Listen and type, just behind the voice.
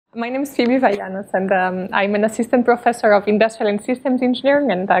My name is Phebe Vayanos, and I'm an assistant professor of industrial and systems engineering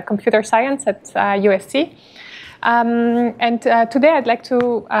and computer science at USC. Today I'd like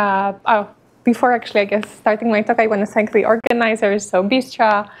to, before actually, I guess, starting my talk, I want to thank the organizers, so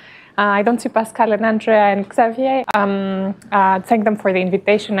Bistra, I don't see Pascal and Andrea and Xavier. Thank them for the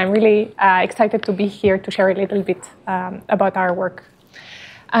invitation. I'm really excited to be here to share a little bit about our work.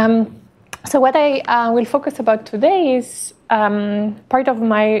 So what I will focus about today is part of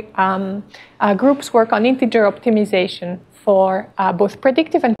my group's work on integer optimization for both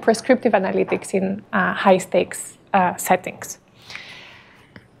predictive and prescriptive analytics in high-stakes settings.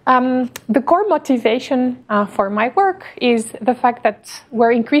 The core motivation for my work is the fact that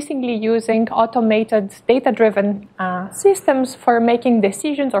we're increasingly using automated data-driven systems for making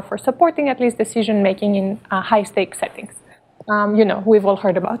decisions, or for supporting at least decision-making in high-stakes settings. We've all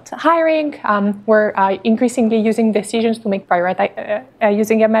heard about hiring. We're increasingly using decisions to make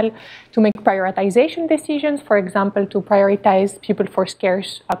using ML to make prioritization decisions, for example, to prioritize people for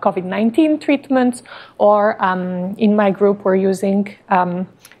scarce COVID-19 treatments, or in my group, we're using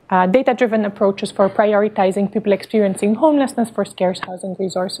data-driven approaches for prioritizing people experiencing homelessness for scarce housing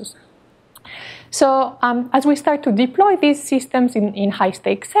resources. So as we start to deploy these systems in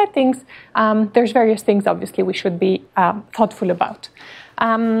high-stakes settings, there's various things, obviously, we should be thoughtful about.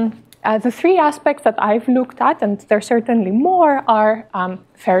 The three aspects that I've looked at, and there's certainly more, are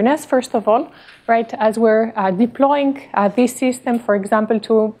fairness, first of all, right? As we're deploying this system, for example,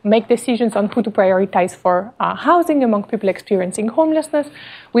 to make decisions on who to prioritize for housing among people experiencing homelessness,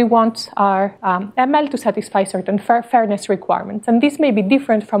 we want our ML to satisfy certain fairness requirements. And this may be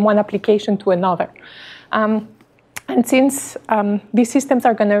different from one application to another. And since these systems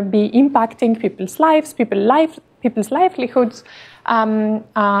are going to be impacting people's lives, people's livelihoods,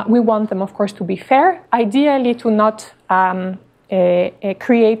 we want them, of course, to be fair, ideally to not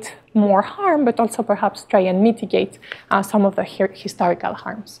create more harm, but also perhaps try and mitigate some of the historical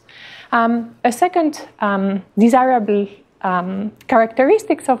harms. A second desirable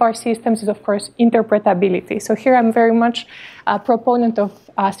characteristics of our systems is, of course, interpretability. So here I'm very much a proponent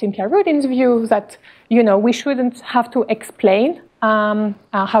of Cynthia Rudin's view that, we shouldn't have to explain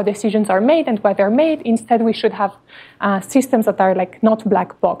how decisions are made and why they're made. Instead, we should have systems that are like not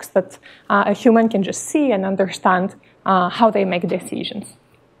black box, that a human can just see and understand how they make decisions.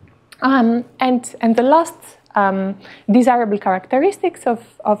 And the last desirable characteristics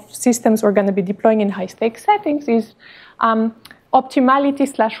of systems we're going to be deploying in high-stakes settings is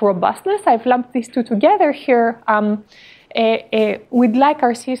optimality/robustness. I've lumped these two together here. We'd like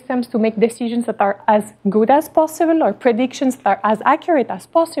our systems to make decisions that are as good as possible, or predictions that are as accurate as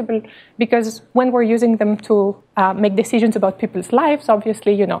possible, because when we're using them to make decisions about people's lives,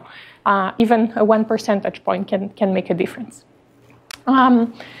 obviously, even a 1 percentage point can make a difference.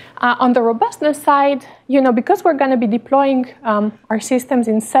 On the robustness side, because we're going to be deploying our systems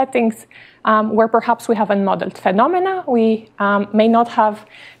in settings where perhaps we have unmodeled phenomena, we may not have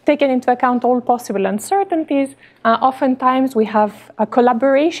taken into account all possible uncertainties. Oftentimes, we have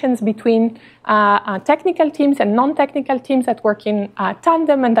collaborations between technical teams and non-technical teams that work in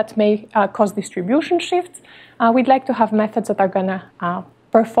tandem, and that may cause distribution shifts. We'd like to have methods that are going to have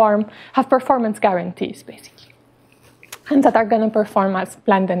performance guarantees, basically, and that are going to perform as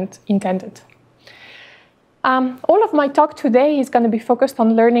planned and intended. All of my talk today is going to be focused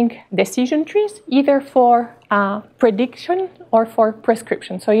on learning decision trees, either for prediction or for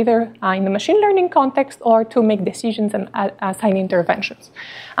prescription. So either in the machine learning context or to make decisions and assign interventions.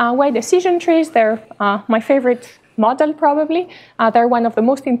 Why decision trees? They're my favorite model, probably. They're one of the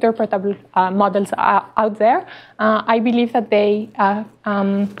most interpretable models out there. I believe that they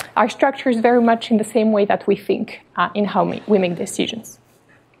are structured very much in the same way that we think in how we make decisions.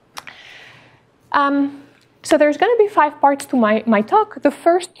 So there's going to be 5 parts to my talk. The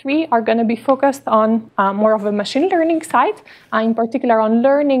first 3 are going to be focused on more of a machine learning side, in particular on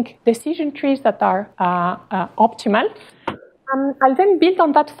learning decision trees that are optimal. I'll then build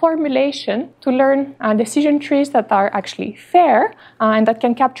on that formulation to learn decision trees that are actually fair and that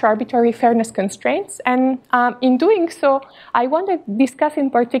can capture arbitrary fairness constraints. And in doing so, I want to discuss in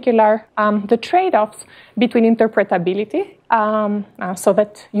particular the trade-offs between interpretability, so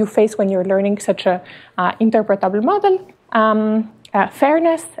that you face when you're learning such an interpretable model,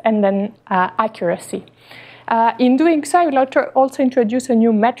 fairness, and then accuracy. In doing so, I will also introduce a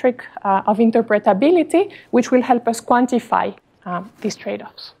new metric of interpretability, which will help us quantify these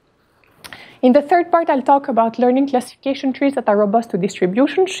trade-offs. In the third part, I'll talk about learning classification trees that are robust to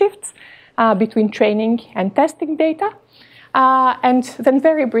distribution shifts between training and testing data. And then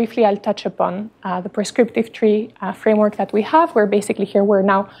very briefly, I'll touch upon the prescriptive tree framework that we have, where basically here we're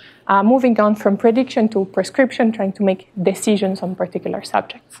now moving on from prediction to prescription, trying to make decisions on particular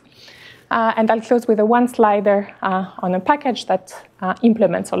subjects. And I'll close with a one-slider on a package that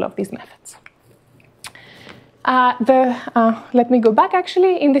implements all of these methods. Let me go back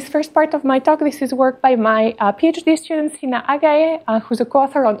actually. In this first part of my talk, this is work by my PhD student, Aghaei, who's a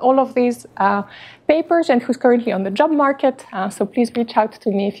co-author on all of these papers and who's currently on the job market. So please reach out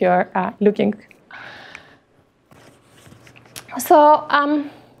to me if you're looking. So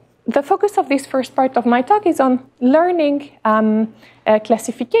the focus of this first part of my talk is on learning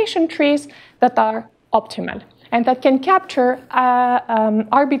classification trees that are optimal and that can capture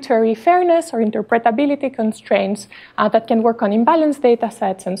arbitrary fairness or interpretability constraints that can work on imbalanced data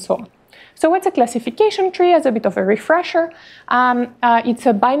sets and so on. So what's a classification tree? As a bit of a refresher, it's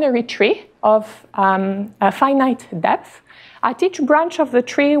a binary tree of a finite depth. At each branch of the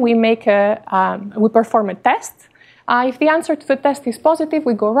tree, we perform a test. If the answer to the test is positive,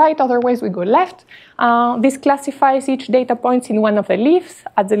 we go right, otherwise we go left. This classifies each data point in one of the leaves.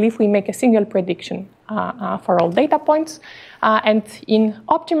 At the leaf, we make a single prediction for all data points. And in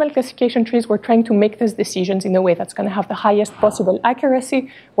optimal classification trees, we're trying to make these decisions in a way that's going to have the highest possible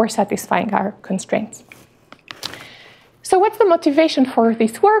accuracy or satisfying our constraints. So what's the motivation for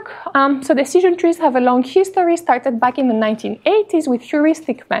this work? So decision trees have a long history, started back in the 1980s with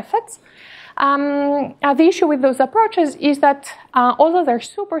heuristic methods. The issue with those approaches is that although they're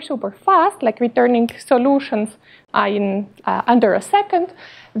super, super fast, like returning solutions in under a second,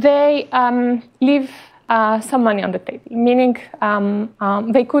 they leave some money on the table, meaning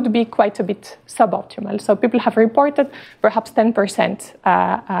they could be quite a bit suboptimal. So people have reported perhaps 10%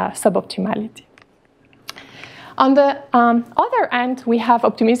 suboptimality. On the other end, we have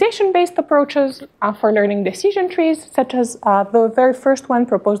optimization-based approaches for learning decision trees, such as the very first one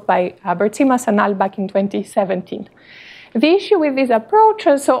proposed by Bertsimas and al. Back in 2017. The issue with these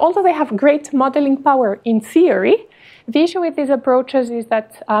approaches, so although they have great modeling power in theory, the issue with these approaches is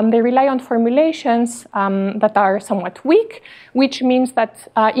that they rely on formulations that are somewhat weak, which means that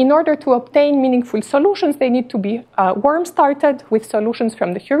in order to obtain meaningful solutions, they need to be worm-started with solutions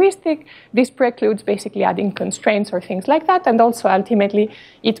from the heuristic. This precludes basically adding constraints or things like that. And also, ultimately,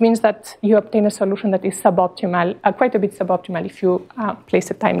 it means that you obtain a solution that is suboptimal, quite a bit suboptimal if you place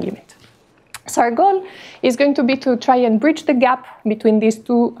a time limit. So our goal is going to be to try and bridge the gap between these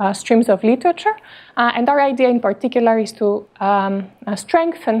two streams of literature. And our idea in particular is to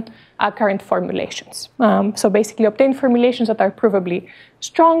strengthen current formulations. So basically obtain formulations that are provably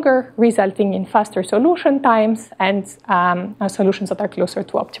stronger, resulting in faster solution times and solutions that are closer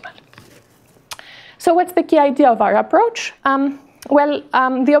to optimal. So what's the key idea of our approach? We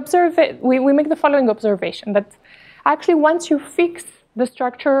make the following observation, that actually once you fix the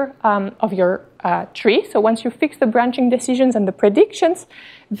structure of your tree, so once you fix the branching decisions and the predictions,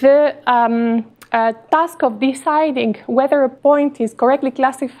 the task of deciding whether a point is correctly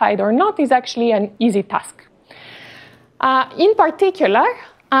classified or not is actually an easy task. In particular,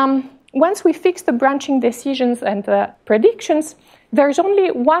 once we fix the branching decisions and the predictions, there's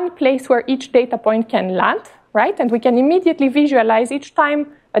only one place where each data point can land, right? And we can immediately visualize each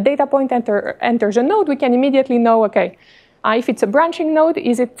time a data point enters a node, we can immediately know, okay, if it's a branching node,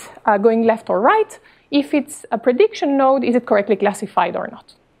 is it going left or right? If it's a prediction node, is it correctly classified or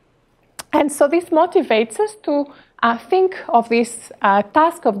not? And so this motivates us to think of this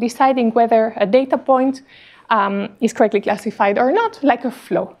task of deciding whether a data point is correctly classified or not like a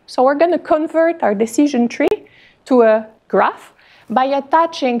flow. So we're going to convert our decision tree to a graph by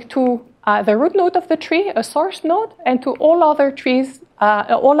attaching to the root node of the tree a source node, and to all other trees,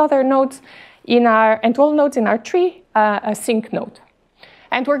 all other nodes in our tree, a sink node.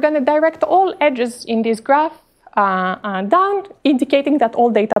 And we're going to direct all edges in this graph down, indicating that all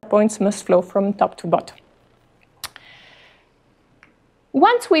data points must flow from top to bottom.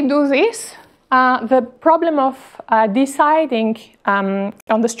 Once we do this, the problem of deciding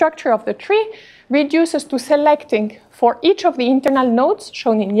on the structure of the tree reduces to selecting for each of the internal nodes,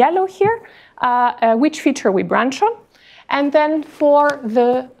 shown in yellow here, which feature we branch on. And then for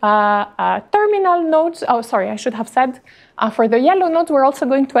the terminal nodes, I should have said, for the yellow nodes, we're also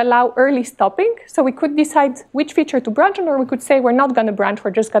going to allow early stopping. So we could decide which feature to branch on, or we could say we're not going to branch,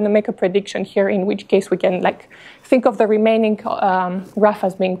 we're just going to make a prediction here, in which case we can think of the remaining graph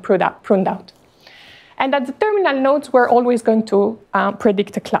as being pruned out. And at the terminal nodes, we're always going to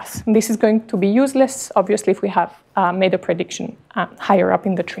predict a class. And this is going to be useless, obviously, if we have made a prediction higher up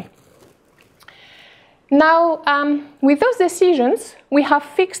in the tree. Now, with those decisions, we have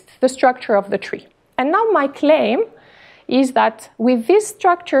fixed the structure of the tree. And now my claim is that with this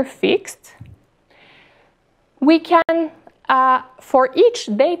structure fixed, we can, for each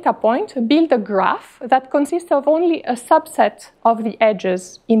data point, build a graph that consists of only a subset of the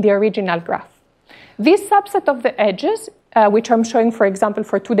edges in the original graph. This subset of the edges, which I'm showing, for example,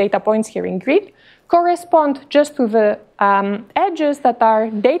 for 2 data points here in green, correspond just to the edges that our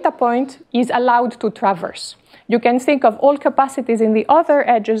data point is allowed to traverse. You can think of all capacities in the other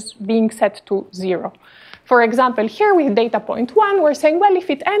edges being set to 0. For example, here with data point 1, we're saying, well, if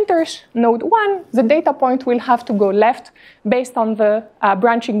it enters node 1, the data point will have to go left based on the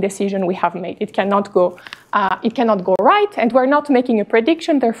branching decision we have made. It cannot go right, and we're not making a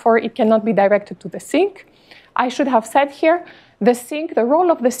prediction, therefore it cannot be directed to the sink. I should have said here, the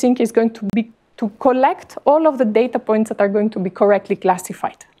role of the sink is going to be to collect all of the data points that are going to be correctly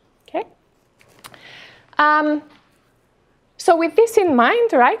classified. Okay? So with this in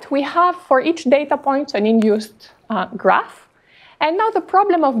mind, right, we have for each data point an induced graph. And now the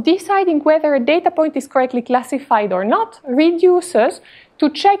problem of deciding whether a data point is correctly classified or not reduces to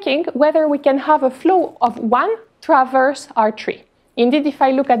checking whether we can have a flow of 1 traverse our tree. Indeed, if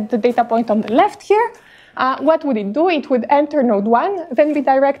I look at the data point on the left here, what would it do? It would enter node 1, then be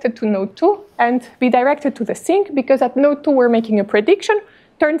directed to node 2, and be directed to the sink, because at node 2 we're making a prediction.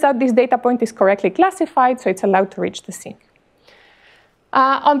 Turns out this data point is correctly classified, so it's allowed to reach the sink.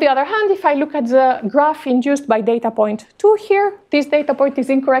 On the other hand, if I look at the graph induced by data point 2 here, this data point is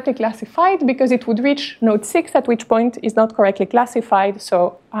incorrectly classified because it would reach node 6, at which point is not correctly classified,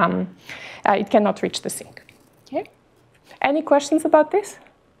 so it cannot reach the sink. Okay? Any questions about this?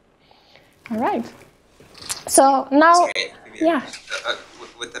 All right. So now, sorry, yeah.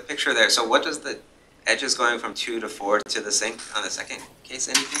 With the picture there, so what does the edges going from 2 to 4 to the sink on the second case,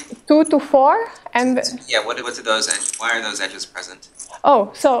 anything? 2 to 4, and yeah, what are those edges? Why are those edges present?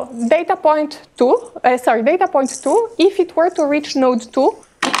 Oh, so data point 2, if it were to reach node 2,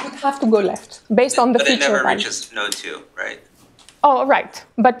 it would have to go left, based on the feature value. But it never value. reaches node 2, right? Oh, right.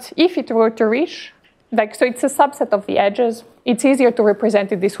 But if it were to reach, so it's a subset of the edges, it's easier to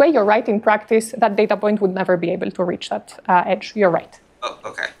represent it this way. You're right, in practice, that data point would never be able to reach that edge. You're right. Oh,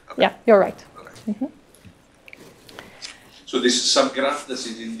 okay. Yeah, you're right. Okay. Mm-hmm. So this subgraph that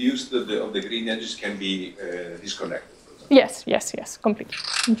is induced of the green edges can be disconnected? Yes, completely.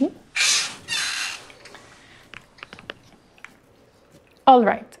 Mm-hmm. All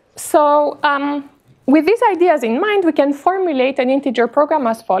right. So with these ideas in mind, we can formulate an integer program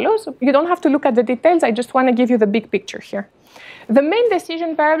as follows. You don't have to look at the details. I just want to give you the big picture here. The main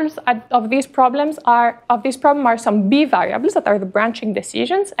decision variables of this problem are some B variables that are the branching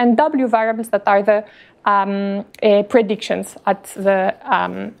decisions, and W variables that are the predictions at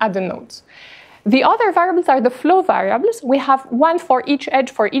the nodes. The other variables are the flow variables. We have one for each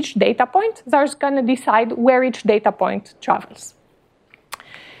edge for each data point. That's going to decide where each data point travels.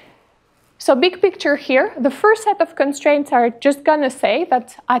 So big picture here, the first set of constraints are just going to say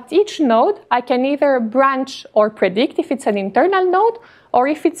that at each node, I can either branch or predict if it's an internal node, or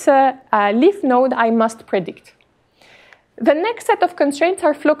if it's a leaf node, I must predict. The next set of constraints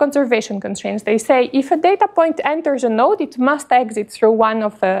are flow conservation constraints. They say if a data point enters a node, it must exit through one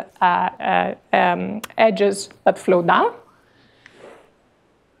of the edges that flow down.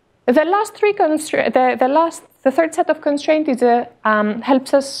 The last three the third set of constraints is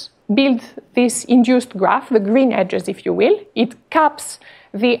helps us build this induced graph, the green edges, if you will. It caps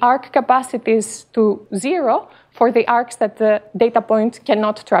the arc capacities to 0 for the arcs that the data point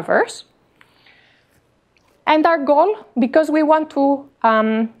cannot traverse. And our goal, because we want to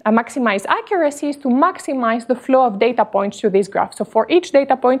maximize accuracy, is to maximize the flow of data points to this graph. So for each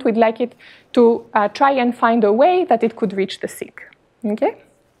data point, we'd like it to try and find a way that it could reach the sink. Okay?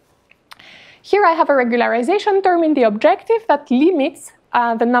 Here I have a regularization term in the objective that limits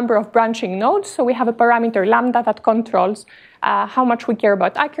the number of branching nodes. So we have a parameter lambda that controls how much we care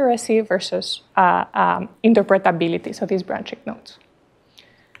about accuracy versus interpretability, so these branching nodes.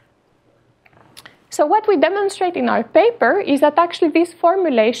 So what we demonstrate in our paper is that actually this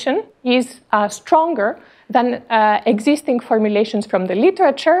formulation is stronger than existing formulations from the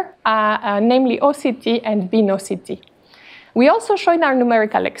literature, namely OCT and BIN-OCT. We also show in our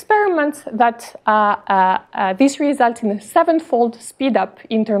numerical experiments that this results in a 7-fold speedup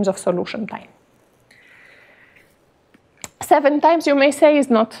in terms of solution time. 7 times, you may say, is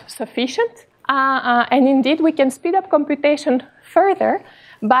not sufficient. And indeed, we can speed up computation further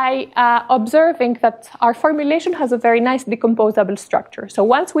by observing that our formulation has a very nice decomposable structure. So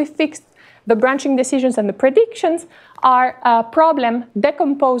once we fixed the branching decisions and the predictions, our problem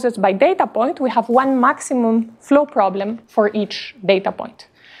decomposes by data point. We have one maximum flow problem for each data point.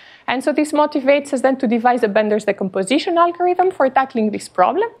 And so this motivates us then to devise a Bender's decomposition algorithm for tackling this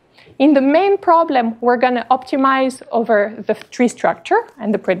problem. In the main problem, we're going to optimize over the tree structure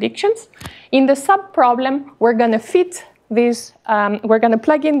and the predictions. In the sub-problem, we're going to fit these, we're going to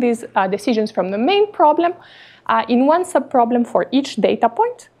plug in these decisions from the main problem in one sub-problem for each data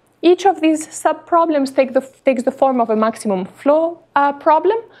point. Each of these sub-problems takes the form of a maximum flow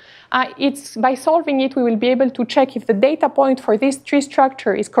problem. By solving it, we will be able to check if the data point for this tree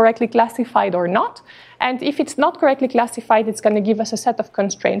structure is correctly classified or not. And if it's not correctly classified, it's going to give us a set of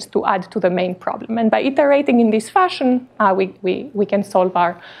constraints to add to the main problem. And by iterating in this fashion, we can solve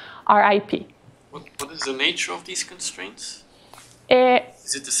our IP. What is the nature of these constraints?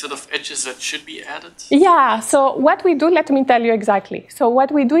 Is it a set of edges that should be added? Yeah, so what we do, let me tell you exactly. So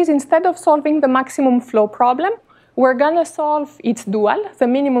what we do is instead of solving the maximum flow problem, we're going to solve its dual, the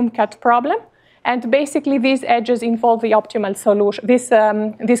minimum cut problem. And basically, these edges involve the optimal solution.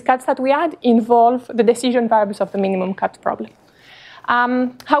 These cuts that we add involve the decision variables of the minimum cut problem.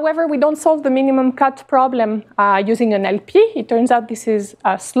 However, we don't solve the minimum cut problem using an LP. It turns out this is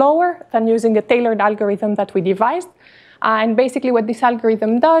slower than using a tailored algorithm that we devised. And basically, what this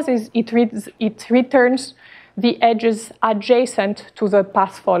algorithm does is it returns the edges adjacent to the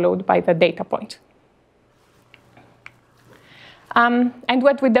path followed by the data point. And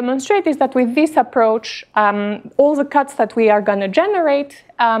what we demonstrate is that with this approach, all the cuts that we are going to generate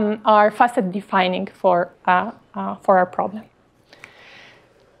are facet defining for our problem.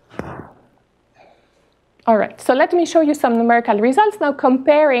 All right, so let me show you some numerical results now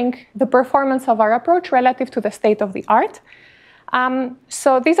comparing the performance of our approach relative to the state of the art.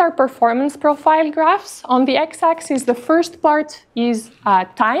 So these are performance profile graphs. On the x-axis, the first part is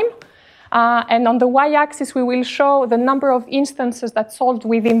time. And on the y-axis, we will show the number of instances that solved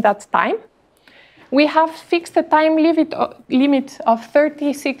within that time. We have fixed a time limit of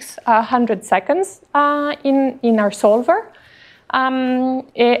 3,600 seconds in our solver.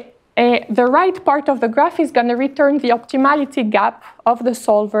 The right part of the graph is going to return the optimality gap of the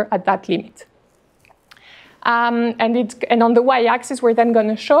solver at that limit. And on the y-axis, we're then going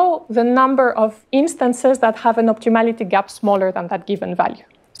to show the number of instances that have an optimality gap smaller than that given value.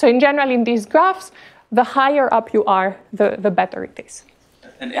 So in general, in these graphs, the higher up you are, the better it is.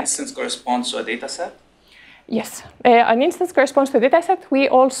 An instance corresponds to a data set? Yes. An instance corresponds to a data set. We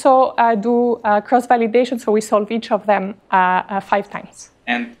also do cross-validation, so we solve each of them 5 times.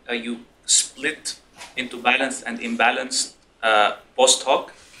 And you split into balanced and imbalanced post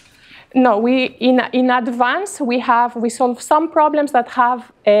hoc? No, in advance, we solve some problems that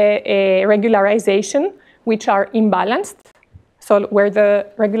have a regularization, which are imbalanced. So where the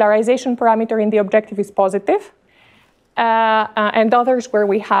regularization parameter in the objective is positive, and others where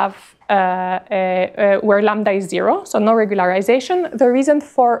we have where lambda is 0, so no regularization. The reason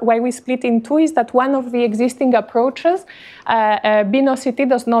for why we split in 2 is that one of the existing approaches, BNOCT,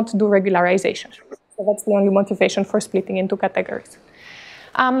 does not do regularization. So that's the only motivation for splitting into categories.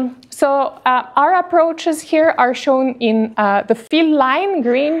 Our approaches here are shown in the fill line,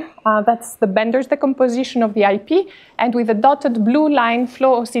 green, that's the Bender's decomposition of the IP, and with the dotted blue line,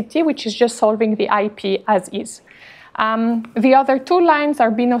 flow OCT, which is just solving the IP as is. The other 2 lines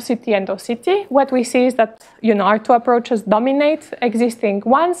are BNOCT and OCT. What we see is that our 2 approaches dominate existing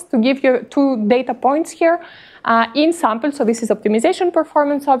ones. To give you 2 data points here, in sample, so this is optimization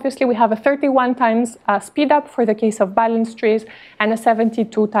performance, obviously, we have a 31 times speed up for the case of balanced trees and a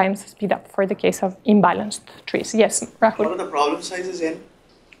 72 times speed up for the case of imbalanced trees. Yes, Rahul? What are the problem sizes in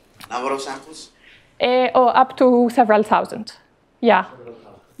number of samples? Up to several thousand. Yeah.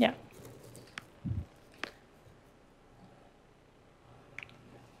 Yeah.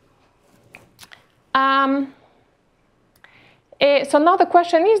 So now the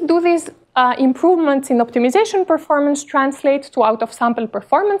question is, do these improvements in optimization performance translate to out-of-sample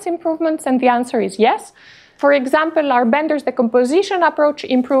performance improvements? And the answer is yes. For example, our Bender's decomposition approach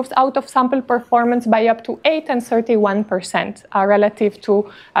improves out-of-sample performance by up to 8% and 31% relative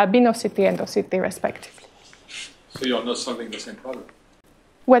to BNOCT and OCT, respectively. So you're not solving the same problem?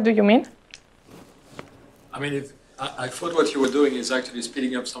 What do you mean? I mean, I thought what you were doing is actually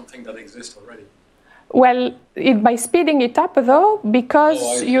speeding up something that exists already. Well, by speeding it up, though,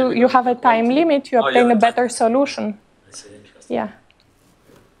 because you have a time limit, you obtain a better solution. I see, interesting. Yeah.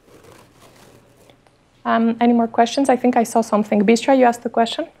 Any more questions? I think I saw something. Bishra, you asked the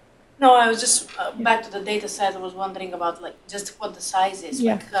question? No, I was just back to the data set. I was wondering about just what the size is.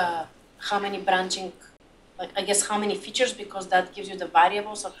 Yeah. How many branching, I guess how many features, because that gives you the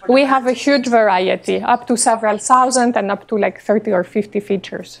variables. We have a huge variety, up to several thousand and up to 30 or 50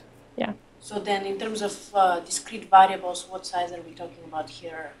 features. Yeah. So then in terms of discrete variables, what size are we talking about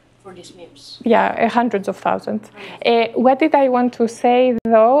here? for these MIPS? Yeah, hundreds of thousands. What did I want to say,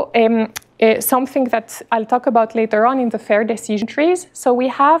 though? Something that I'll talk about later on in the FAIR decision trees. So we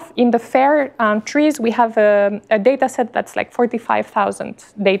have, in the FAIR trees, we have a data set that's like 45,000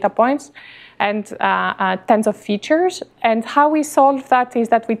 data points and tens of features. And how we solve that is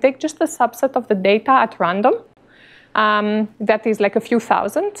that we take just a subset of the data at random. That is like a few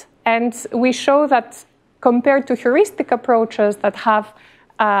thousand. And we show that compared to heuristic approaches that have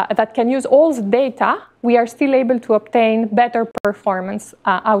that can use all the data, we are still able to obtain better performance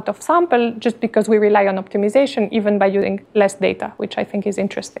out of sample just because we rely on optimization even by using less data, which I think is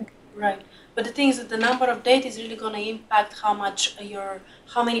interesting. Right. But the thing is that the number of data is really going to impact how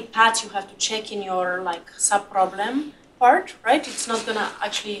many paths you have to check in your like sub-problem part, right? It's not going to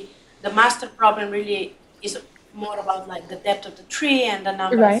actually, the master problem really is more about like the depth of the tree and the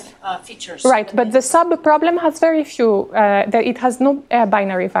number of features. Right, but the sub-problem has very few, it has no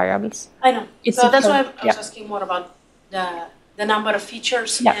binary variables. I know. So that's why I was asking more about the number of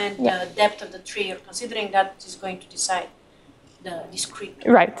features and the depth of the tree. You're considering that is going to decide the discrete.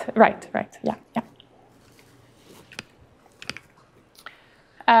 Right, yeah.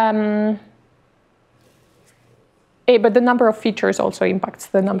 But the number of features also impacts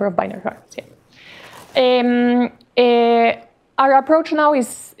the number of binary variables, Our approach now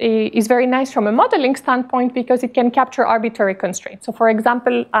is very nice from a modeling standpoint because it can capture arbitrary constraints. So for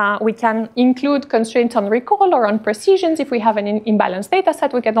example, we can include constraints on recall or on precisions. If we have an imbalanced data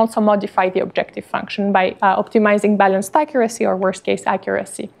set, we can also modify the objective function by optimizing balanced accuracy or worst case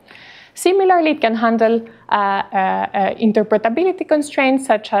accuracy. Similarly, it can handle interpretability constraints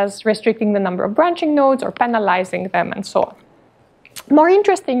such as restricting the number of branching nodes or penalizing them and so on. More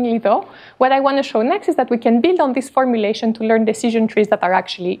interestingly, though, what I want to show next is that we can build on this formulation to learn decision trees that are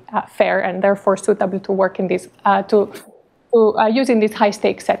actually fair and therefore suitable to work in this, use in these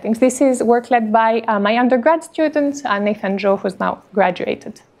high-stakes settings. This is work led by my undergrad student, Nathan Zhou, who's now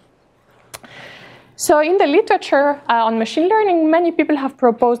graduated. So in the literature on machine learning, many people have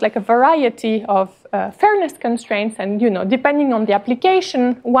proposed like a variety of fairness constraints, and depending on the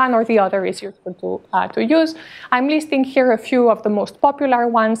application, one or the other is useful to use. I'm listing here a few of the most popular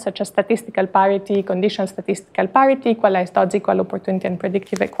ones, such as statistical parity, conditional statistical parity, equalized odds, equal opportunity, and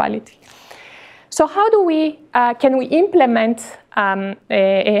predictive equality. So how can we implement,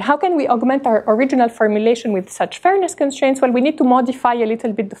 how can we augment our original formulation with such fairness constraints? Well, we need to modify a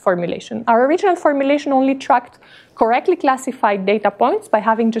little bit the formulation. Our original formulation only tracked correctly classified data points by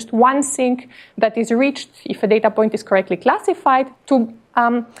having just one sink that is reached if a data point is correctly classified. To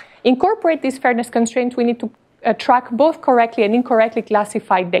incorporate this fairness constraint, we need to track both correctly and incorrectly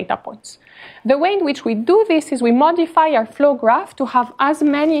classified data points. The way in which we do this is we modify our flow graph to have as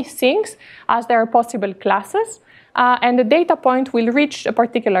many sinks as there are possible classes, and the data point will reach a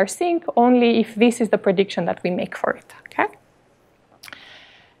particular sink only if this is the prediction that we make for it. Okay?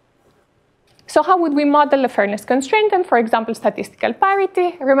 So how would we model a fairness constraint? And for example, statistical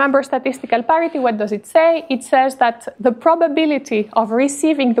parity. Remember statistical parity, what does it say? It says that the probability of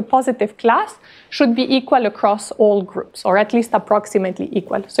receiving the positive class should be equal across all groups, or at least approximately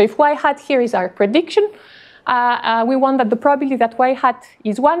equal. So if y hat here is our prediction, we want that the probability that y hat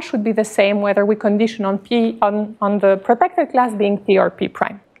is 1 should be the same whether we condition on p on the protected class being p or p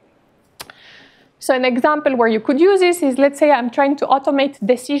prime. So an example where you could use this is, let's say I'm trying to automate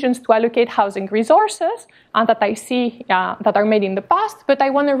decisions to allocate housing resources that I see that are made in the past, but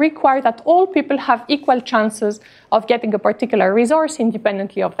I want to require that all people have equal chances of getting a particular resource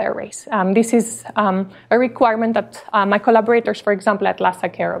independently of their race. This is a requirement that my collaborators, for example, at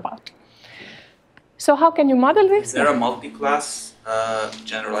LASA care about. So how can you model this? Is there a multi-class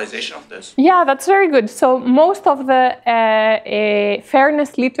generalization of this? Yeah, that's very good. So most of the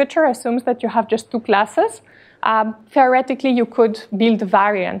fairness literature assumes that you have just two classes. Theoretically, you could build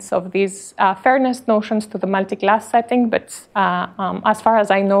variants of these fairness notions to the multi-class setting, but as far as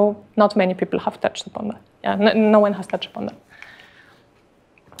I know, not many people have touched upon that. Yeah, no one has touched upon that.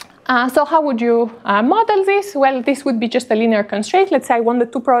 So how would you model this? Well, this would be just a linear constraint. Let's say I want the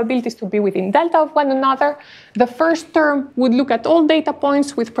two probabilities to be within delta of one another. The first term would look at all data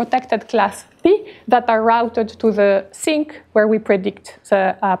points with protected class P that are routed to the sink where we predict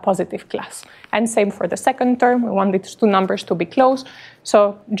the positive class. And same for the second term. We want these two numbers to be close.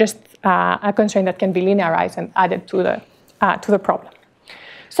 So just a constraint that can be linearized and added to the problem.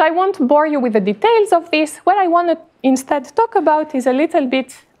 So I won't bore you with the details of this. What I want to instead talk about is a little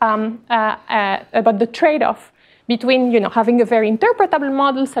bit about the trade-off between having a very interpretable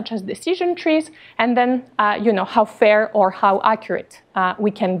model such as decision trees and then how fair or how accurate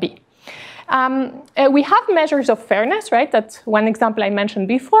we can be. We have measures of fairness, right? That's one example I mentioned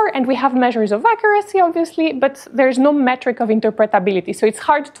before, and we have measures of accuracy, obviously, but there's no metric of interpretability. So it's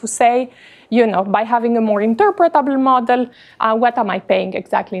hard to say, you know, by having a more interpretable model, what am I paying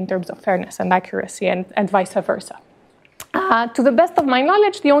exactly in terms of fairness and accuracy, and vice versa. To the best of my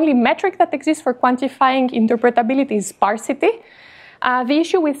knowledge, the only metric that exists for quantifying interpretability is sparsity. The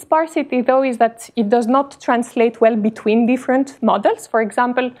issue with sparsity, though, is that it does not translate well between different models. For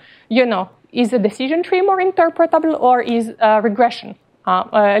example, you know, is a decision tree more interpretable, or is a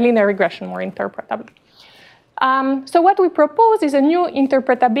linear regression more interpretable? So what we propose is a new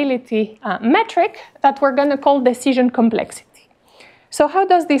interpretability metric that we're going to call decision complexity. So how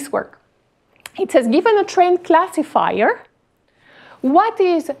does this work? It says, given a trained classifier, what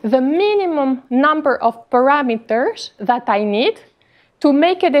is the minimum number of parameters that I need to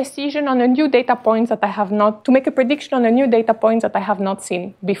make a decision on a new data point that I have not, to make a prediction on a new data point that I have not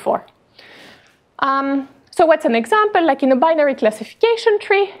seen before? So what's an example? Like in a binary classification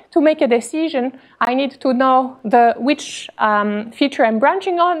tree, to make a decision, I need to know which feature I'm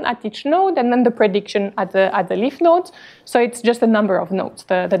branching on at each node, and then the prediction at the leaf nodes. So it's just the number of nodes,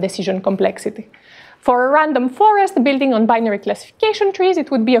 the decision complexity. For a random forest building on binary classification trees,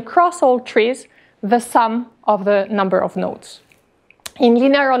 it would be across all trees the sum of the number of nodes. In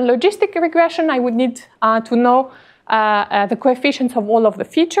linear or logistic regression, I would need to know the coefficients of all of the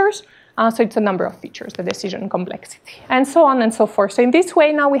features. So it's a number of features, the decision complexity, and so on and so forth. So in this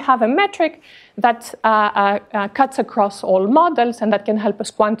way, now we have a metric that cuts across all models and that can help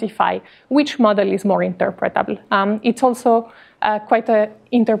us quantify which model is more interpretable. It's also quite an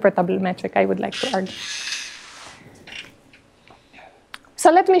interpretable metric, I would like to argue.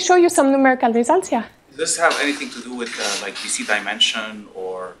 So let me show you some numerical results. Yeah. Does this have anything to do with like DC dimension,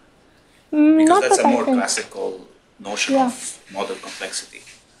 or because that's a more classical notion of model complexity?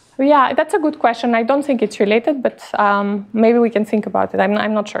 Yeah, that's a good question. I don't think it's related, but maybe we can think about it.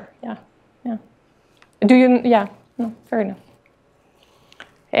 I'm not sure. Yeah. Do you? Yeah. No. Fair enough.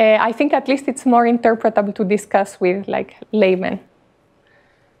 I think at least it's more interpretable to discuss with like laymen,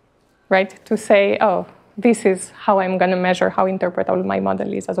 right? To say, oh, this is how I'm going to measure how interpretable my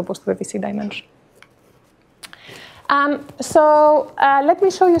model is, as opposed to the DC dimension. So let me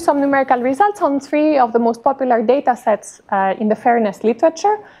show you some numerical results on 3 of the most popular data sets in the fairness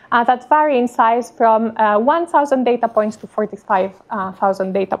literature that vary in size from 1,000 data points to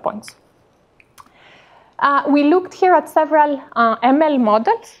 45,000 data points. We looked here at several ML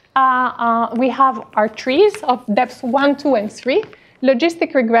models. We have our trees of depths 1, 2, and 3,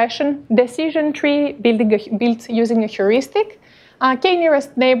 logistic regression, decision tree built using a heuristic,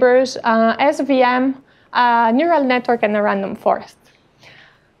 k-nearest neighbors, SVM, neural network, and a random forest.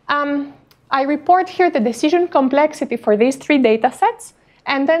 I report here the decision complexity for these 3 data sets,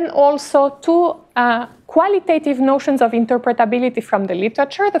 and then also 2 qualitative notions of interpretability from the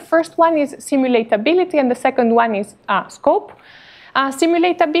literature. The first one is simulatability, and the second one is scope.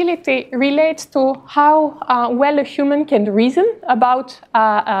 Simulatability relates to how well a human can reason about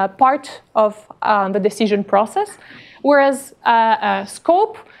part of the decision process, whereas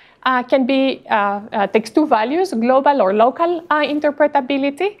scope can be takes 2 values, global or local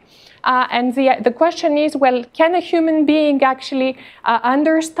interpretability. And the question is, well, can a human being actually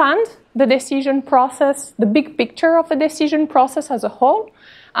understand the decision process, the big picture of the decision process as a whole?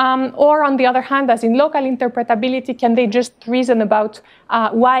 Or on the other hand, as in local interpretability, can they just reason about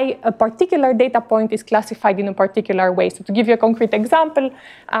why a particular data point is classified in a particular way? So to give you a concrete example,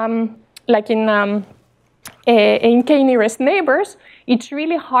 like in k-nearest neighbors, it's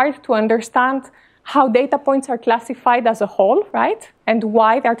really hard to understand how data points are classified as a whole, right? And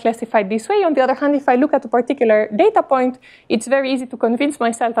why they're classified this way. On the other hand, if I look at a particular data point, it's very easy to convince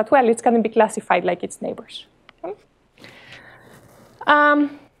myself that, well, it's going to be classified like its neighbors. Okay?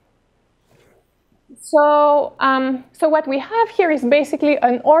 So what we have here is basically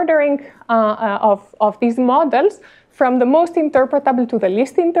an ordering of these models from the most interpretable to the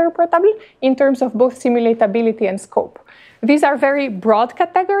least interpretable in terms of both simulatability and scope. These are very broad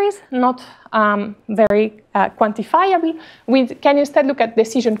categories, not very quantifiable. We can instead look at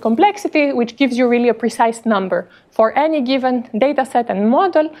decision complexity, which gives you really a precise number for any given data set and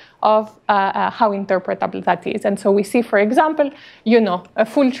model of how interpretable that is. And so we see, for example, a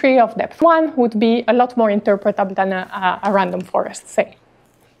full tree of depth 1 would be a lot more interpretable than a random forest, say.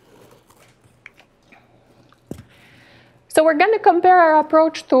 So we're going to compare our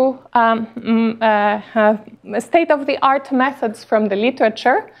approach to state-of-the-art methods from the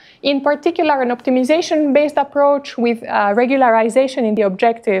literature, in particular an optimization-based approach with regularization in the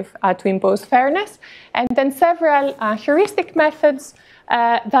objective to impose fairness, and then several heuristic methods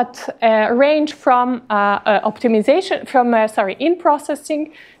that range from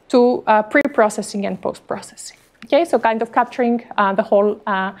in-processing to pre-processing and post-processing. Okay, so kind of capturing the whole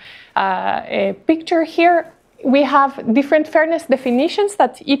picture here. We have different fairness definitions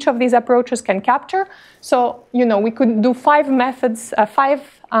that each of these approaches can capture. So, we could do 5 methods, 5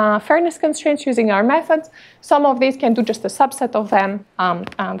 fairness constraints using our methods. Some of these can do just a subset of them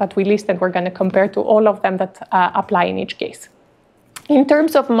that we list, and we're going to compare to all of them that apply in each case. In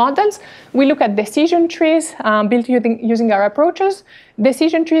terms of models, we look at decision trees built using our approaches,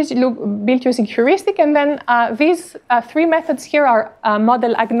 decision trees built using heuristic, and then these 3 methods here are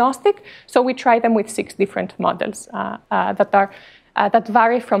model agnostic, so we try them with 6 different models that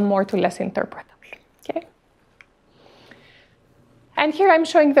vary from more to less interpretable. Okay? And here I'm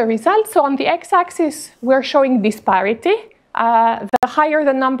showing the results. So on the x-axis, we're showing disparity. The higher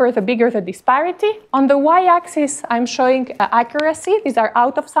the number, the bigger the disparity. On the y-axis, I'm showing accuracy. These are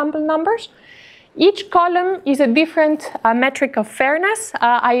out-of-sample numbers. Each column is a different metric of fairness.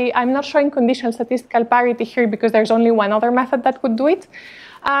 I'm not showing conditional statistical parity here because there's only one other method that could do it.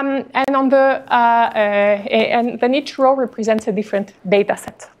 And then each row represents a different data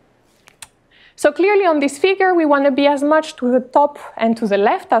set. So clearly on this figure, we want to be as much to the top and to the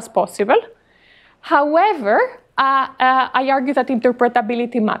left as possible. However, I argue that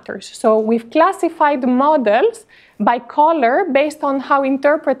interpretability matters. So we've classified models by color based on how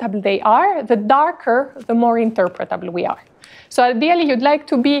interpretable they are. The darker, the more interpretable we are. So ideally, you'd like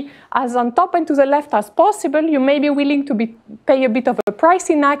to be as on top and to the left as possible. You may be willing to pay a bit of a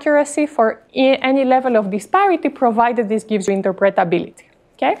price in accuracy for any level of disparity, provided this gives you interpretability.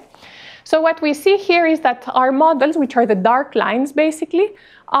 Okay? So what we see here is that our models, which are the dark lines basically,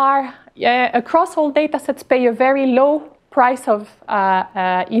 are across all data sets pay a very low price of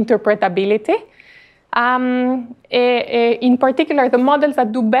interpretability. In particular, the models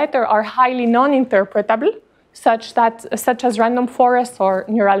that do better are highly non-interpretable, such as random forests or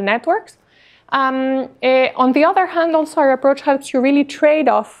neural networks. On the other hand, also our approach helps you really trade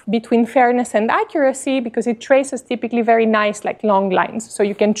off between fairness and accuracy because it traces typically very nice, like long lines. So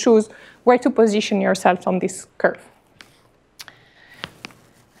you can choose where to position yourself on this curve.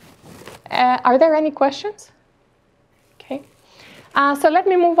 Are there any questions? Okay. So let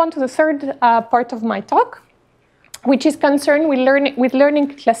me move on to the third part of my talk, which is concerned with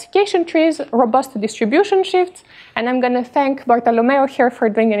learning classification trees, robust distribution shifts. And I'm going to thank Bartolomeo here for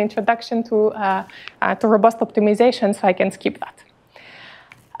doing an introduction to robust optimization, so I can skip that.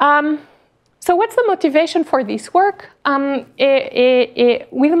 So what's the motivation for this work?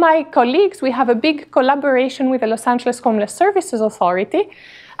 With my colleagues, we have a big collaboration with the Los Angeles Homeless Services Authority,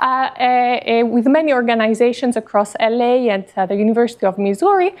 with many organizations across LA and the University of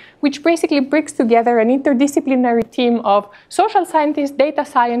Missouri, which basically brings together an interdisciplinary team of social scientists, data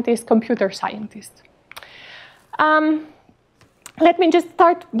scientists, computer scientists. Let me just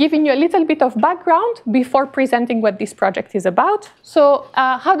start giving you a little bit of background before presenting what this project is about. So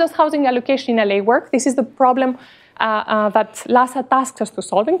how does housing allocation in LA work? This is the problem that LASA tasks us to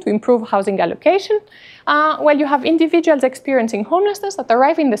solving to improve housing allocation. Well, you have individuals experiencing homelessness that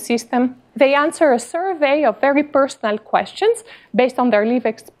arrive in the system. They answer a survey of very personal questions based on their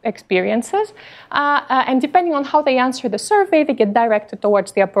lived experiences. And depending on how they answer the survey, they get directed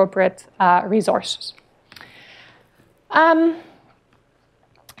towards the appropriate resources.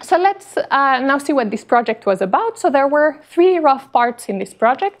 So let's now see what this project was about. So there were 3 rough parts in this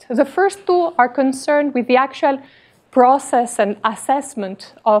project. The first 2 are concerned with the actual process and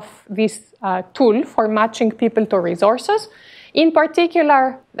assessment of this tool for matching people to resources. In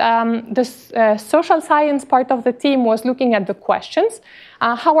particular, the social science part of the team was looking at the questions.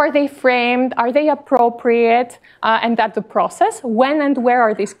 How are they framed? Are they appropriate? And at the process, when and where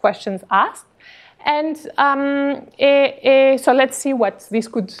are these questions asked? And so let's see what this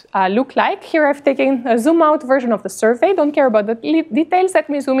could look like. Here I've taken a zoom-out version of the survey. Don't care about the details. Let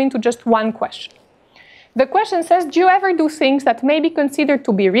me zoom into just one question. The question says, do you ever do things that may be considered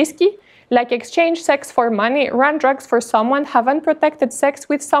to be risky, like exchange sex for money, run drugs for someone, have unprotected sex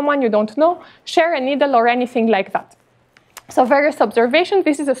with someone you don't know, share a needle, or anything like that? So various observations.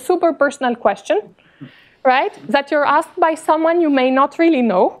 This is a super personal question, right? That you're asked by someone you may not really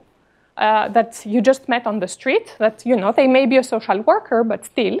know. That you just met on the street, that, they may be a social worker, but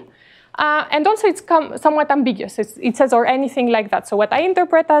still. And also it's somewhat ambiguous. It says or anything like that. So what I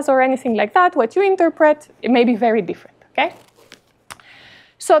interpret as or anything like that, what you interpret, it may be very different. okay?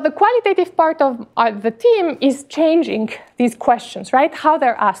 So the qualitative part of the team is changing these questions, right? How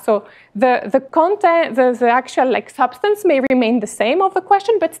they're asked. So the content, the actual like substance may remain the same of the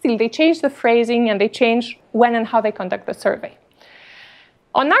question, but still they change the phrasing and they change when and how they conduct the survey.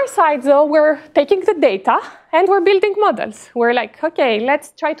 On our side, though, we're taking the data and we're building models. We're like, okay,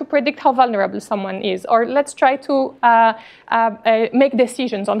 let's try to predict how vulnerable someone is, or let's try to make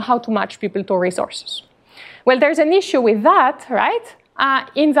decisions on how to match people to resources. Well, there's an issue with that, right?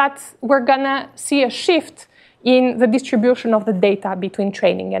 In that we're gonna see a shift in the distribution of the data between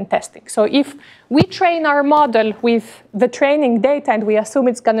training and testing. So if we train our model with the training data and we assume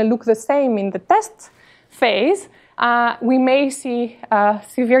it's gonna look the same in the test phase, we may see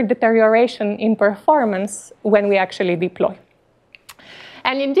severe deterioration in performance when we actually deploy.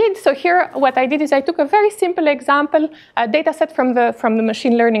 And indeed, so here what I did is I took a very simple example, a data set from the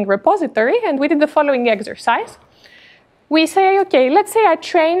machine learning repository, and we did the following exercise. We say, okay, let's say I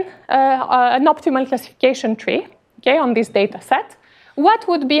train an optimal classification tree, okay, on this data set. What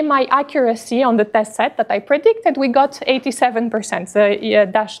would be my accuracy on the test set that I predicted? We got 87%, the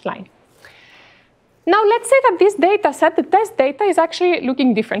dashed line. Now, let's say that this data set, the test data, is actually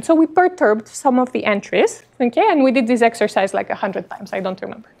looking different. So we perturbed some of the entries, okay, and we did this exercise like 100 times, I don't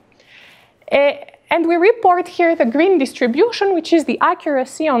remember. And we report here the green distribution, which is the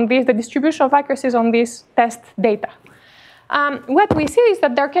accuracy on this, the distribution of accuracies on this test data. What we see is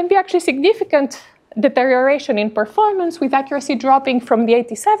that there can be actually significant deterioration in performance with accuracy dropping from the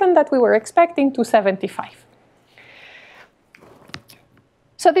 87 that we were expecting to 75.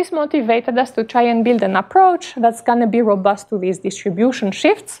 So this motivated us to try and build an approach that's going to be robust to these distribution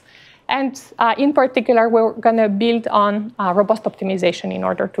shifts. And in particular, we're going to build on robust optimization in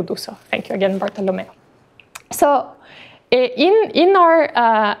order to do so. Thank you again, Bartolomeo. So in our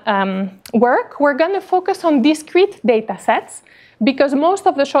work, we're going to focus on discrete data sets because most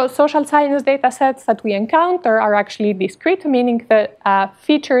of the social science data sets that we encounter are actually discrete, meaning the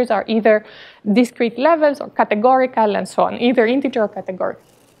features are either discrete levels or categorical and so on, either integer or categorical.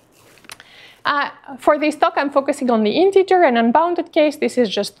 For this talk, I'm focusing on the integer and unbounded case. This is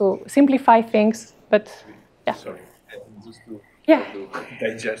just to simplify things, but yeah. Sorry, just to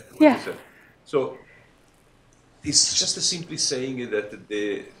digest what you said. So it's just simply saying that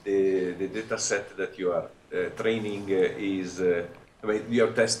the data set that you are training is, I mean,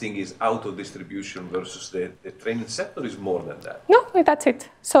 your testing is out of distribution versus the training set, or is more than that? No, that's it.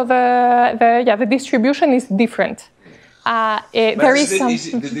 So the distribution is different. There is some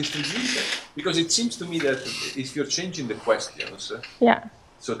the distribution, because it seems to me that if you're changing the questions, yeah.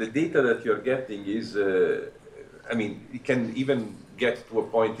 So the data that you're getting is, I mean, it can even get to a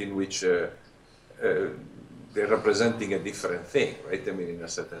point in which they're representing a different thing, right? I mean, in a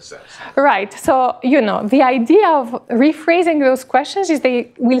certain sense. Right. So, you know, the idea of rephrasing those questions is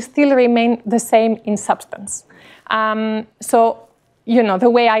they will still remain the same in substance. So, you know, the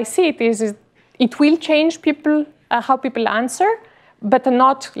way I see it is it will change people, how people answer, but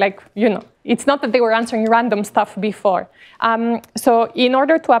not like, you know, it's not that they were answering random stuff before. So in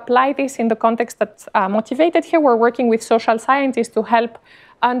order to apply this in the context that's motivated here, we're working with social scientists to help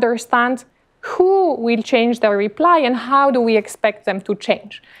understand who will change their reply and how do we expect them to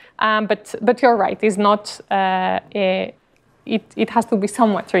change. But you're right, it's not, it has to be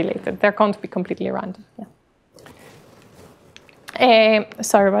somewhat related. They can't be completely random. Yeah.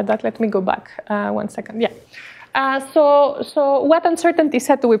 Sorry about that, let me go back 1 second. Yeah. So what uncertainty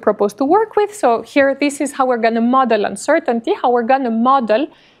set do we propose to work with? So here, this is how we're going to model uncertainty, how we're going to model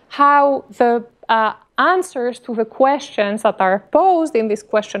how the answers to the questions that are posed in these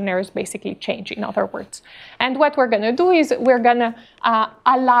questionnaires basically change, in other words. And what we're going to do is we're going to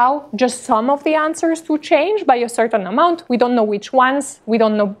allow just some of the answers to change by a certain amount. We don't know which ones. We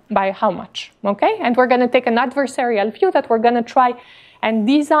don't know by how much, okay? And we're going to take an adversarial view that we're going to try and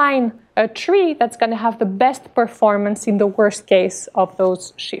design a tree that's going to have the best performance in the worst case of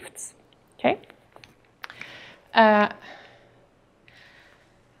those shifts, okay?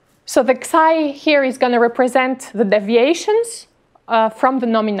 So the Aghaei here is going to represent the deviations from the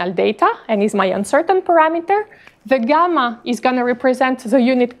nominal data and is my uncertain parameter. The gamma is going to represent the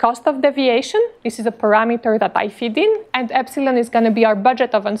unit cost of deviation. This is a parameter that I feed in. And epsilon is going to be our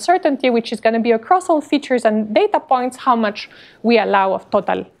budget of uncertainty, which is going to be across all features and data points how much we allow of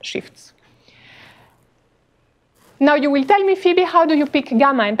total shifts. Now you will tell me, Phoebe, how do you pick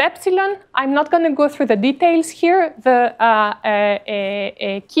gamma and epsilon? I'm not going to go through the details here. The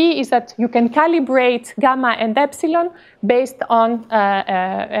key is that you can calibrate gamma and epsilon based on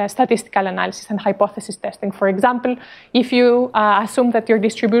statistical analysis and hypothesis testing. For example, if you assume that your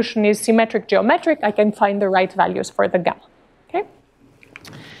distribution is symmetric geometric, I can find the right values for the gamma. Okay?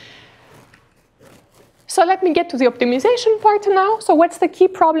 So let me get to the optimization part now. So what's the key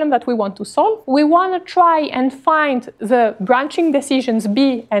problem that we want to solve? We want to try and find the branching decisions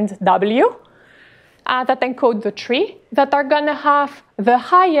B and W that encode the tree that are going to have the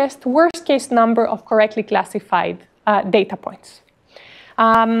highest worst case number of correctly classified data points.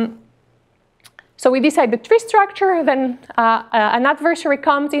 So we decide the tree structure, then an adversary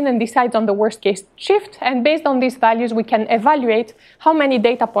comes in and decides on the worst case shift, and based on these values we can evaluate how many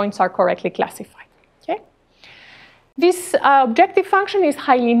data points are correctly classified. This objective function is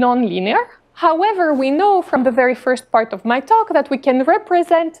highly nonlinear. However, we know from the very first part of my talk that we can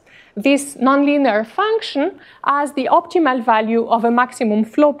represent this nonlinear function as the optimal value of a maximum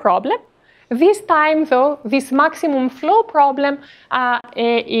flow problem. This time, though, this maximum flow problem,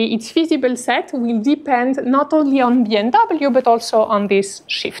 its feasible set will depend not only on B and W, but also on this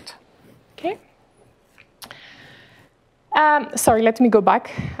shift. Okay? Sorry, let me go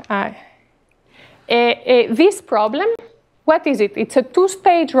back. This problem, what is it? It's a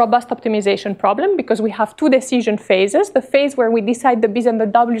two-stage robust optimization problem because we have two decision phases, the phase where we decide the B's and the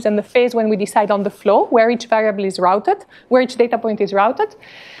W's and the phase when we decide on the flow, where each variable is routed, where each data point is routed.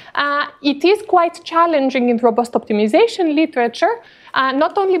 It is quite challenging in robust optimization literature,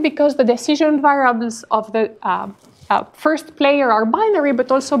 not only because the decision variables of the first player are binary,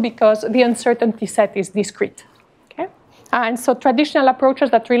 but also because the uncertainty set is discrete. And so traditional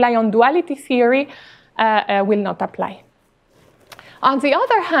approaches that rely on duality theory will not apply. On the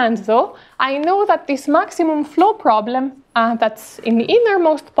other hand, though, I know that this maximum flow problem that's in the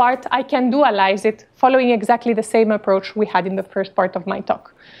innermost part, I can dualize it following exactly the same approach we had in the first part of my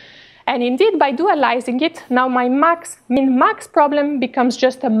talk. And indeed, by dualizing it, now my max-min-max problem becomes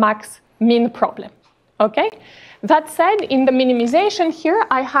just a max-min problem. Okay? That said, in the minimization here,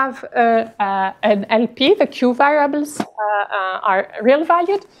 I have an LP. The Q variables are real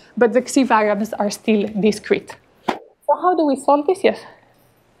valued, but the Xi variables are still discrete. So how do we solve this? Yes?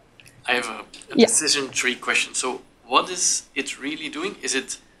 I have a decision tree question. So what is it really doing? Is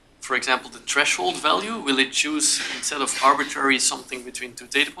it, for example, the threshold value? Will it choose, instead of arbitrary something between two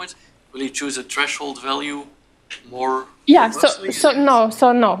data points, will it choose a threshold value more? Yeah,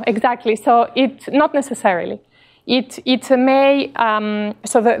 so no, exactly. So it, not necessarily. It may,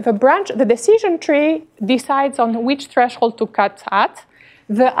 so the decision tree decides on which threshold to cut at.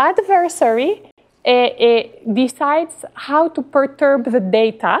 The adversary decides how to perturb the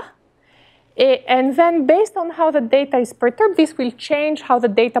data. And then based on how the data is perturbed, this will change how the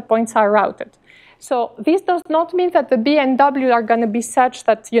data points are routed. So this does not mean that the B and W are going to be such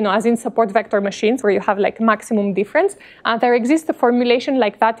that, as in support vector machines where you have like maximum difference. There exists a formulation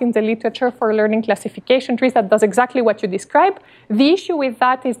like that in the literature for learning classification trees that does exactly what you describe. The issue with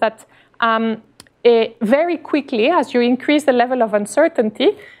that is that very quickly, as you increase the level of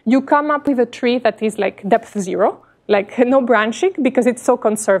uncertainty, you come up with a tree that is like depth 0, like no branching, because it's so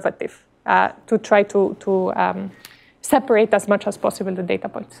conservative to try to separate as much as possible the data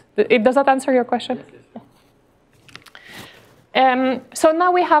points. Does that answer your question? So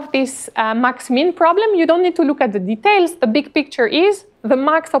now we have this max-min problem. You don't need to look at the details. The big picture is the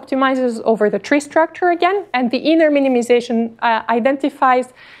max optimizes over the tree structure again, and the inner minimization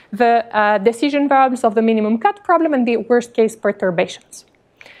identifies the decision variables of the minimum cut problem and the worst case perturbations.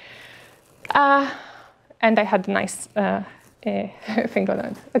 And I had a nice thing on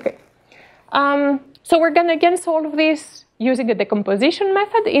it. Okay. So we're going to again solve this using a decomposition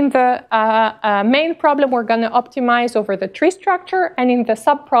method. In the main problem, we're going to optimize over the tree structure. And in the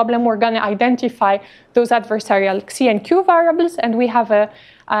sub-problem, we're going to identify those adversarial Xi and Q variables. And we have a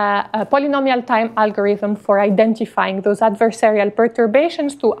polynomial time algorithm for identifying those adversarial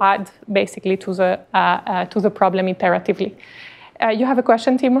perturbations to add basically to the problem iteratively. You have a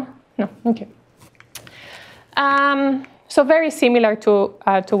question, Timo? No? Okay. So very similar to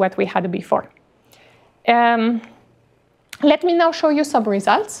what we had before. Let me now show you some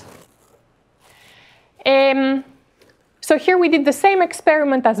results. So here we did the same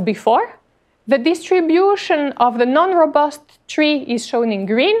experiment as before. The distribution of the non-robust tree is shown in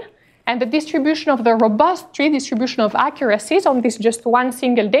green, and the distribution of the robust tree, distribution of accuracies on this just one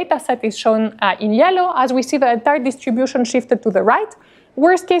single data set, is shown in yellow. As we see, the entire distribution shifted to the right.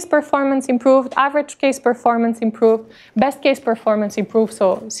 Worst case performance improved, average case performance improved, best case performance improved,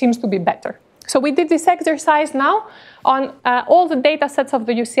 so it seems to be better. So we did this exercise now on all the data sets of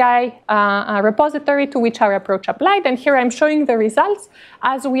the UCI repository to which our approach applied. And here I'm showing the results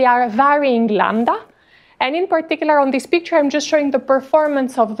as we are varying lambda. And in particular, on this picture, I'm just showing the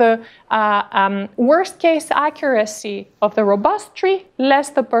performance of the worst case accuracy of the robust tree, less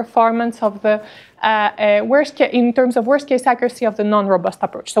the performance of the in terms of worst case accuracy of the non-robust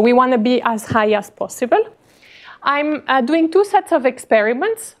approach. So we want to be as high as possible. I'm doing two sets of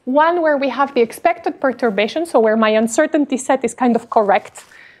experiments. One where we have the expected perturbation, so where my uncertainty set is kind of correct.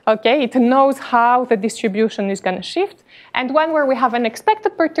 Okay, it knows how the distribution is going to shift. And one where we have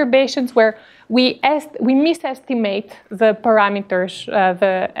unexpected perturbations where we misestimate the parameters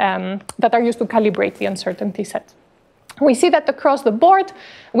that are used to calibrate the uncertainty set. We see that across the board,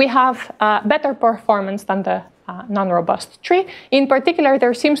 we have better performance than the non-robust tree. In particular,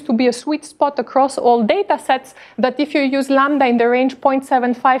 there seems to be a sweet spot across all data sets that if you use lambda in the range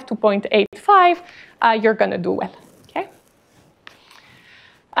 0.75 to 0.85, you're going to do well. Okay?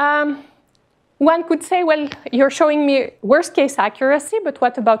 One could say, well, you're showing me worst case accuracy, but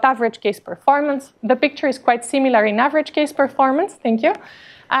what about average case performance? The picture is quite similar in average case performance, thank you.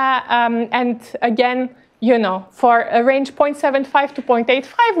 And again, you know, for a range 0.75 to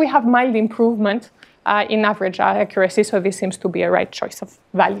 0.85, we have mild improvement in average accuracy, so this seems to be a right choice of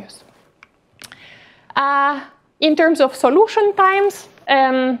values. In terms of solution times,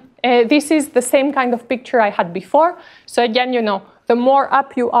 this is the same kind of picture I had before. So again, you know, the more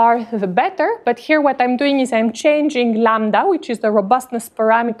up you are, the better. But here what I'm doing is I'm changing lambda, which is the robustness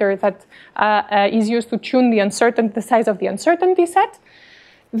parameter that is used to tune the size of the uncertainty set.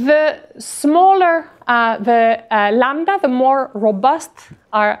 The smaller the lambda, the more robust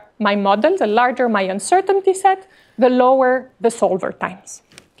are my model, the larger my uncertainty set, the lower the solver times.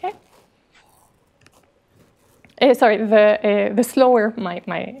 Okay? Sorry, the slower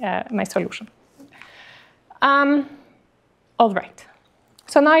my solution. All right.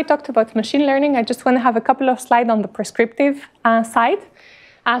 So now I talked about machine learning. I just want to have a couple of slides on the prescriptive side.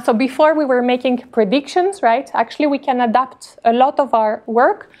 So before we were making predictions, right? Actually, we can adapt a lot of our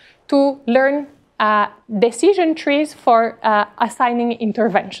work to learn decision trees for assigning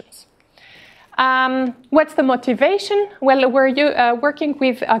interventions. What's the motivation? Well, we're working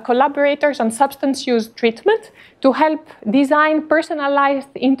with collaborators on substance use treatment to help design personalized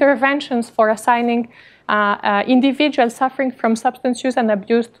interventions for assigning individuals suffering from substance use and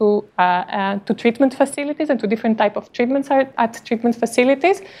abuse to treatment facilities and to different types of treatments at treatment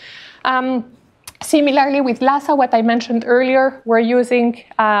facilities. Similarly, with LASA, what I mentioned earlier,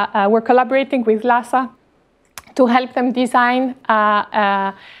 we're collaborating with LASA to help them design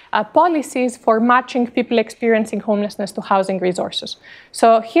policies for matching people experiencing homelessness to housing resources.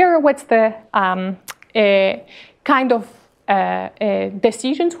 So here, what's the kind of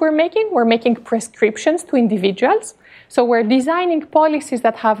decisions we're making? We're making prescriptions to individuals. So we're designing policies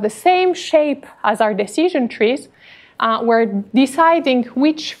that have the same shape as our decision trees. We're deciding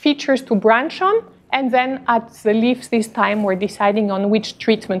which features to branch on, and then at the leaves this time, we're deciding on which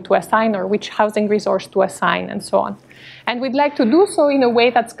treatment to assign or which housing resource to assign, and so on. And we'd like to do so in a way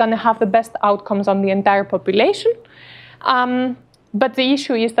that's going to have the best outcomes on the entire population. But the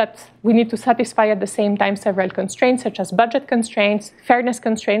issue is that we need to satisfy at the same time several constraints, such as budget constraints, fairness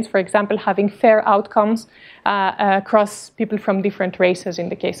constraints, for example, having fair outcomes across people from different races in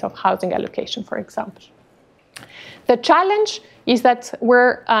the case of housing allocation, for example. The challenge is that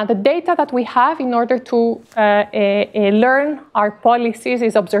the data that we have in order to learn our policies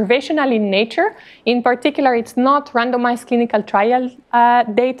is observational in nature. In particular, it's not randomized clinical trial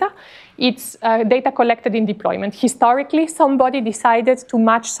data. It's data collected in deployment. Historically, somebody decided to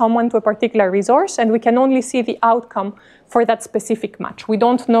match someone to a particular resource, and we can only see the outcome for that specific match. We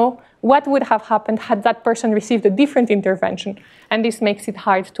don't know what would have happened had that person received a different intervention, and this makes it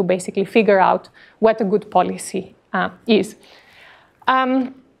hard to basically figure out what a good policy is.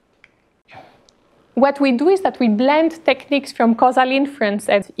 What we do is that we blend techniques from causal inference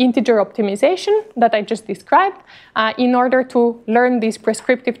and integer optimization that I just described in order to learn these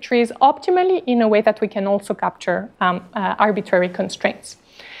prescriptive trees optimally in a way that we can also capture arbitrary constraints.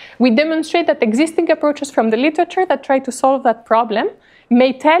 We demonstrate that existing approaches from the literature that try to solve that problem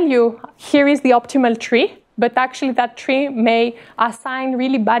may tell you, here is the optimal tree, but actually that tree may assign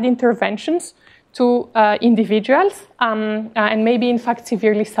really bad interventions to individuals and maybe in fact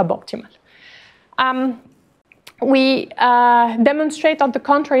severely suboptimal. We demonstrate on the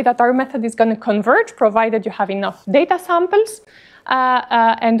contrary that our method is going to converge provided you have enough data samples.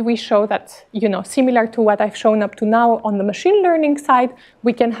 And we show that, similar to what I've shown up to now on the machine learning side,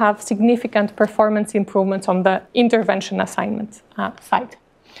 we can have significant performance improvements on the intervention assignment side.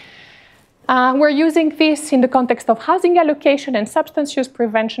 We're using this in the context of housing allocation and substance use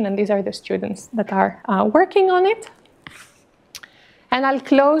prevention, and these are the students that are working on it. And I'll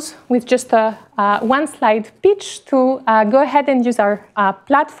close with just a one-slide pitch to go ahead and use our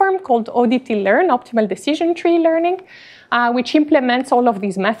platform called ODT Learn, Optimal Decision Tree Learning, which implements all of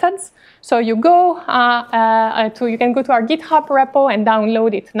these methods. So you go you can go to our GitHub repo and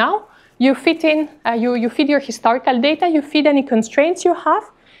download it now. You fit in, you feed your historical data, you feed any constraints you have.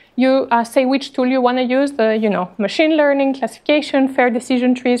 You say which tool you want to use, machine learning, classification, fair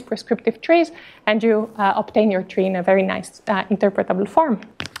decision trees, prescriptive trees, and you obtain your tree in a very nice interpretable form.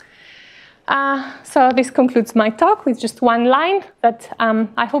 So this concludes my talk with just one line that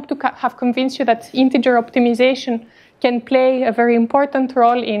I hope to have convinced you that integer optimization can play a very important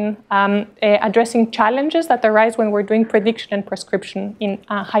role in addressing challenges that arise when we're doing prediction and prescription in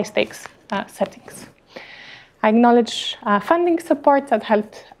high-stakes settings. I acknowledge funding support that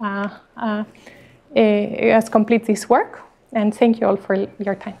helped us complete this work, and thank you all for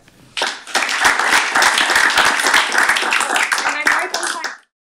your time.